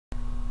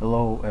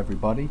Hello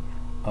everybody.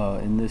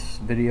 In this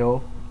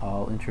video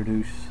I'll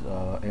introduce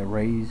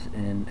arrays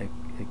in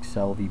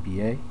Excel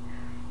VBA.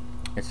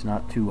 It's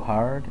not too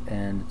hard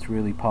and it's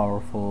really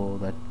powerful,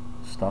 that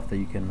stuff that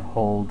you can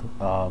hold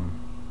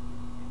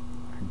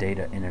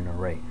data in an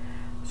array.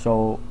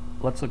 So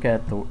let's look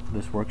at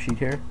this worksheet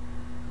here.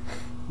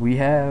 We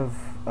have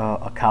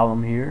a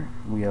column here.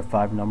 We have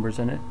 5 numbers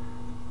in it,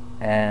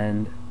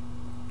 and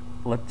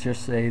let's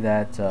just say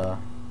that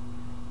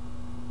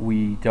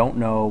we don't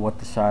know what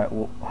the size,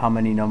 how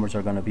many numbers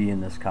are going to be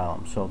in this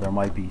column. So there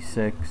might be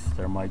 6,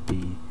 there might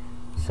be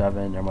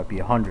 7, there might be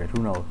 100,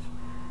 who knows.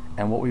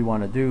 And what we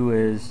want to do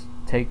is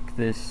take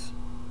this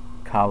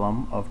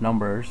column of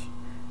numbers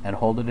and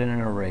hold it in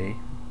an array,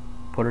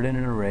 put it in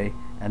an array,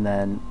 and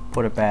then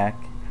put it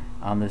back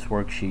on this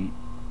worksheet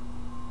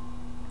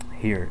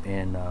here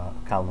in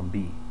column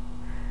B.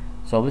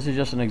 So this is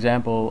just an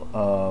example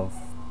of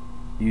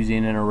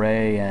using an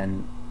array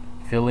and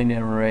filling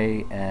an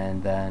array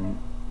and then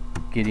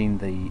getting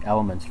the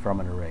elements from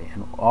an array.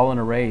 And all an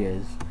array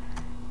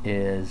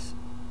is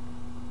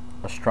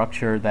a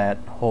structure that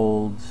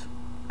holds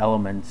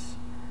elements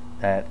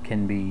that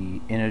can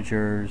be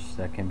integers,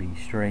 that can be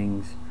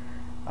strings.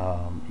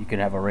 You can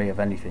have an array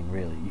of anything,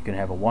 really. You can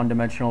have a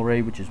one-dimensional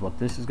array, which is what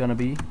this is going to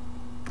be,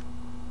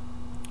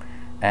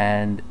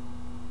 and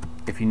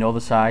if you know the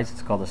size,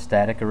 it's called a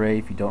static array.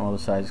 If you don't know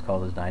the size, it's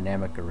called a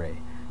dynamic array.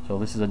 So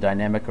this is a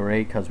dynamic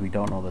array because we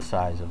don't know the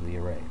size of the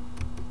array.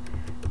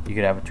 You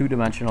could have a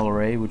two-dimensional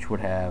array, which would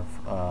have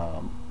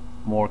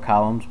more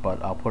columns,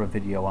 but I'll put a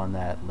video on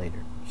that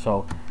later.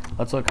 So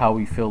let's look how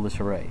we fill this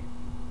array.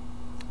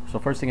 So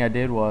first thing I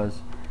did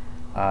was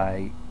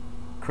I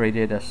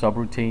created a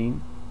subroutine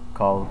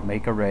called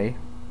make array.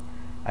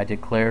 I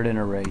declared an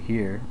array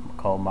here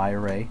called my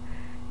array.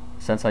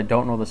 Since I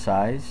don't know the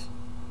size,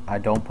 I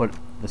don't put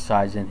the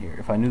size in here.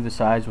 If I knew the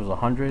size was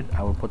 100,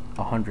 I would put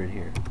 100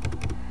 here.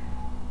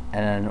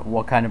 And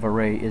what kind of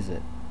array is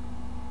it?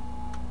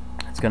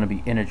 It's going to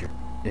be integer.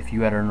 If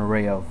you had an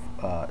array of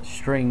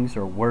strings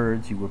or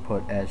words, you would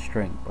put as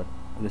string, but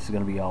this is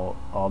going to be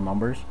all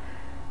numbers.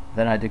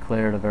 Then I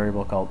declared a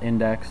variable called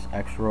index,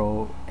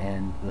 xrow,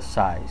 and the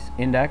size.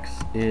 Index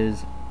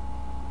is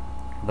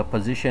the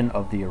position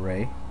of the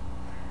array,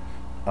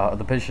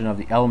 the position of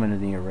the element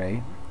in the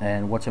array.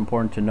 And what's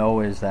important to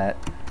know is that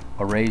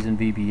arrays in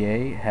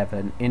VBA have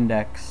an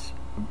index,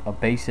 a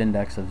base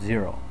index of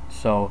 0.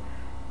 So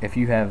if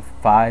you have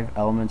 5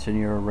 elements in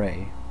your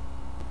array,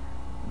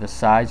 the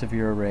size of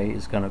your array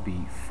is going to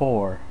be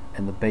 4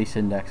 and the base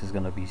index is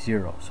going to be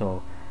 0.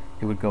 So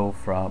it would go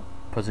from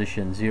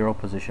position 0,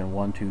 position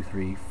 1, 2,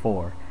 3,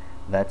 4.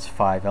 That's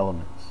 5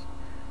 elements.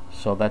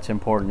 So that's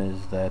important,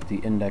 is that the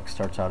index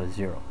starts out as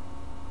 0.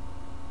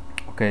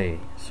 Okay,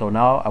 so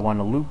now I want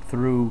to loop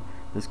through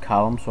this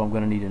column, so I'm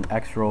going to need an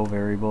xrow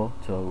variable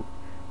to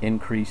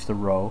increase the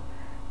row,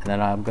 and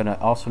then I'm going to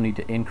also need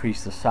to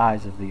increase the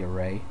size of the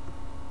array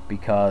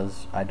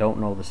because I don't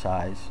know the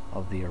size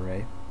of the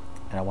array,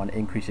 and I want to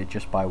increase it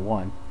just by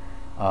 1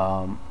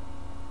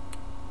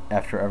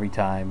 after every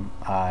time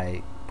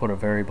I put a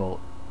variable,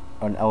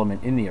 an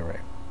element in the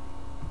array.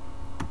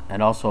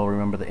 And also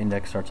remember, the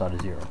index starts out as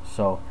 0.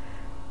 So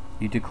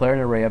you declare an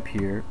array up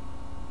here,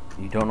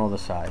 you don't know the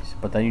size,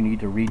 but then you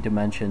need to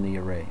redimension the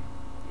array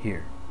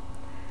here.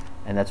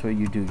 And that's what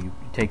you do. You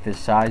take this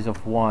size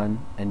of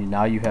 1 and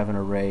now you have an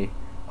array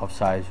of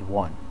size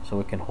 1, so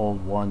it can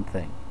hold one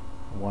thing,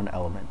 one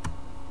element.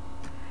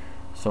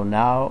 So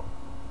now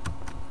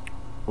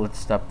let's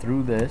step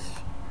through this,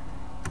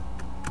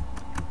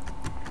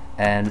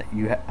 and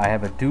I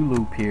have a do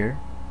loop here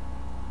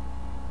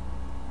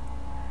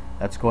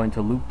that's going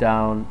to loop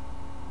down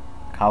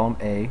column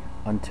A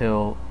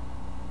until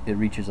it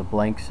reaches a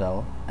blank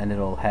cell, and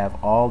it'll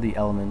have all the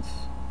elements,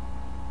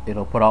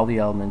 it'll put all the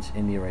elements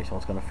in the array, so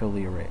it's going to fill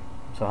the array.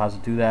 So how does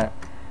it do that?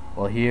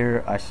 Well,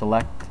 here I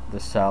select the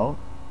cell,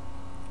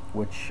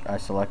 which I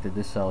selected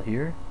this cell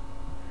here.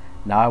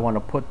 Now I want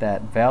to put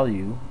that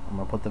value, I'm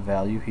going to put the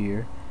value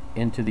here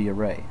into the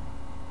array.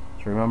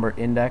 So remember,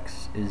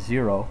 index is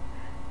 0,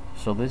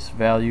 so this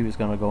value is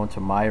going to go into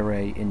my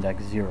array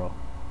index 0.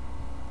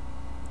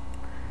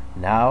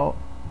 Now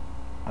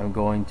I'm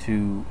going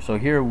to, so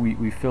here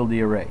we fill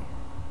the array.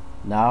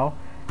 Now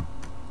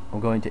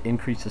I'm going to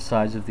increase the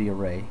size of the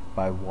array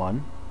by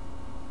 1,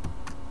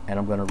 and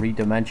I'm going to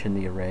redimension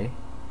the array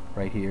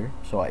right here.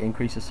 So I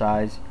increase the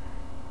size,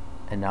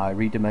 and now I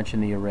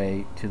redimension the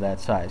array to that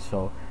size.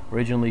 So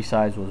originally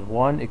size was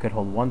 1, it could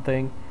hold one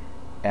thing.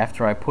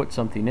 After I put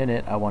something in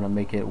it, I want to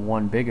make it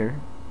 1 bigger,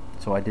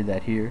 so I did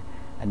that here,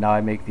 and now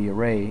I make the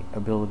array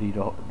ability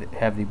to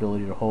have the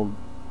ability to hold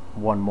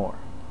 1 more.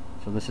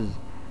 So this is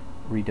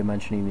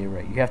redimensioning the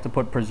array. You have to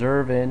put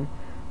preserve in,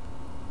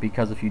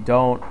 because if you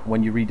don't,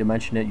 when you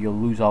redimension it, you'll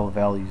lose all the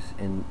values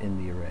in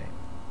the array.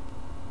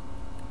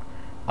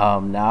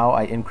 Now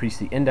I increase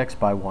the index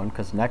by 1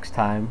 because next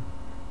time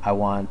I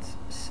want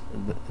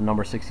the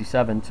number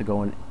 67 to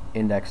go in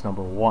index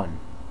number 1.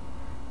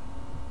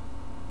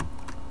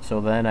 So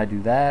then I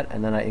do that,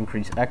 and then I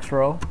increase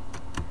xrow,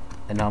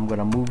 and now I'm going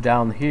to move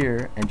down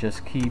here and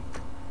just keep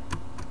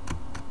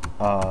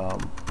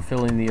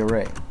filling the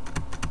array.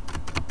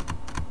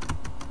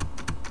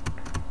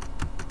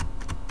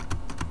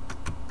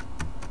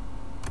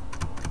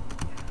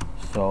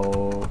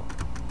 So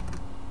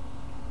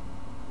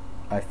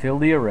I fill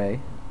the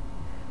array.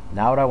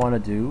 Now what I want to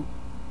do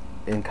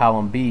in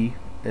column B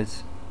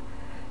is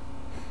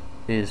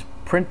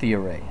print the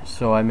array.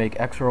 So I make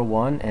x row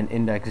 1 and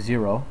index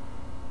 0,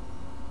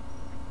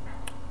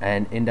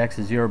 and index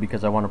is 0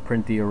 because I want to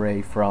print the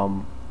array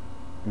from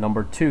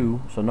number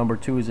 2. So number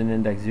 2 is in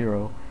index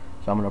 0,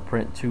 so I'm going to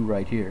print 2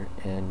 right here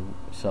in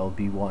cell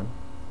B1.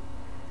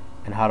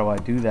 And how do I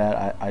do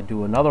that? I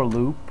do another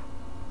loop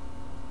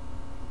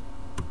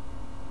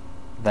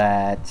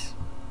that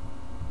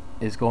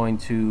is going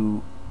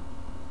to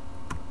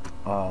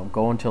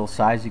go until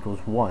size equals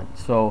 1.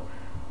 So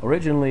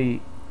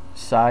originally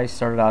size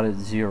started out at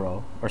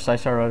 0, or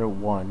size started out at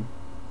 1,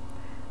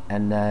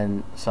 and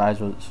then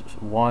size was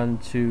 1,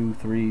 2,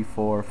 3,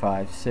 4,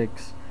 5,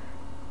 6,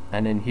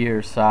 and in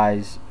here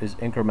size is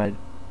incremented,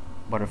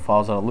 but it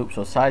falls out of loop.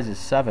 So size is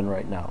 7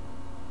 right now.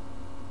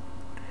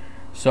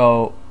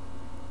 So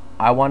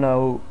I want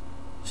to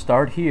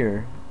start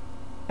here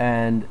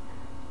and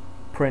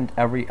print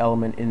every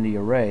element in the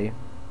array,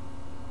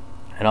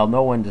 and I'll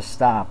know when to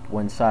stop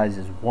when size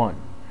is 1,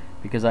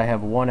 because I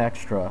have 1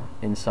 extra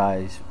in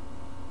size.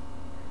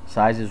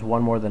 Size is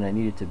 1 more than I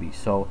need it to be.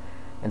 So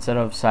instead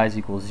of size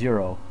equals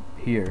 0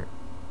 here,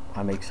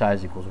 I make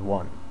size equals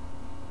 1.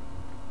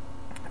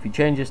 If you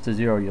change this to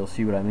 0, you'll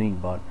see what I mean,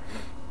 but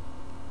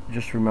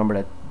just remember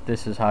that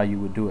this is how you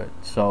would do it.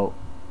 So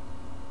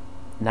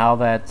now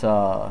that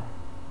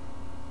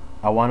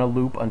I want to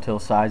loop until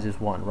size is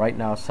 1. Right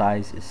now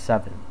size is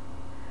 7.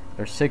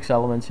 There's 6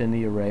 elements in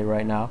the array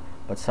right now,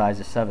 but size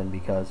is 7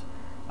 because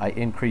I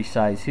increased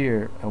size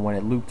here, and when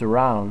it looped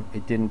around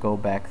it didn't go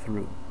back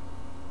through.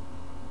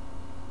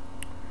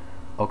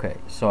 Okay,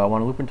 so I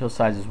want to loop until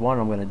size is 1.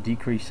 I'm going to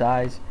decrease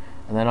size,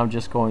 and then I'm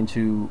just going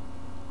to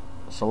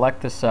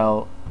select the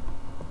cell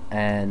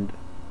and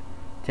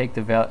take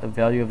the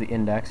value of the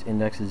index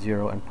is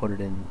 0, and put it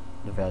in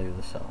the value of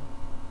the cell.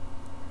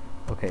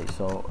 Okay,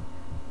 so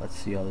let's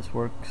see how this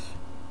works.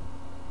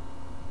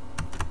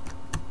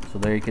 So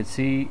there you can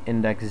see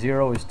index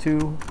 0 is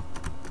 2,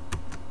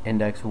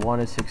 index 1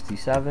 is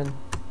 67.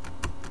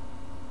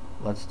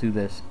 Let's do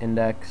this.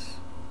 Index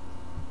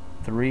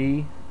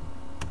 3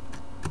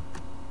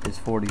 is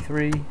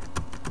 43.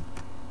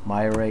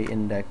 My array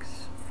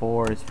index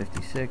 4 is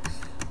 56.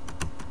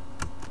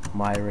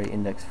 My array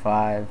index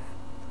 5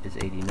 is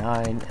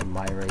 89, and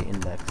my array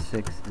index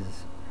 6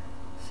 is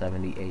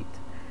 78.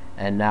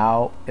 And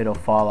now it'll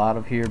fall out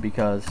of here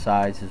because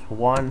size is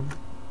 1,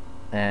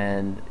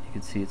 and you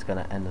can see it's going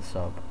to end the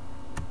sub.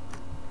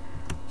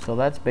 So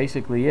that's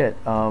basically it.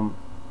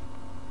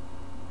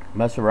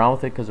 Mess around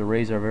with it because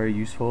arrays are very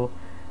useful,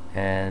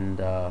 and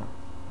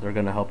they're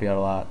going to help you out a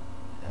lot.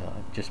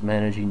 Just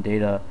managing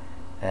data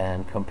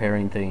and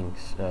comparing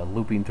things,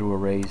 looping through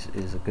arrays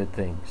is a good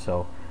thing.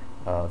 So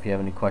if you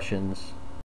have any questions,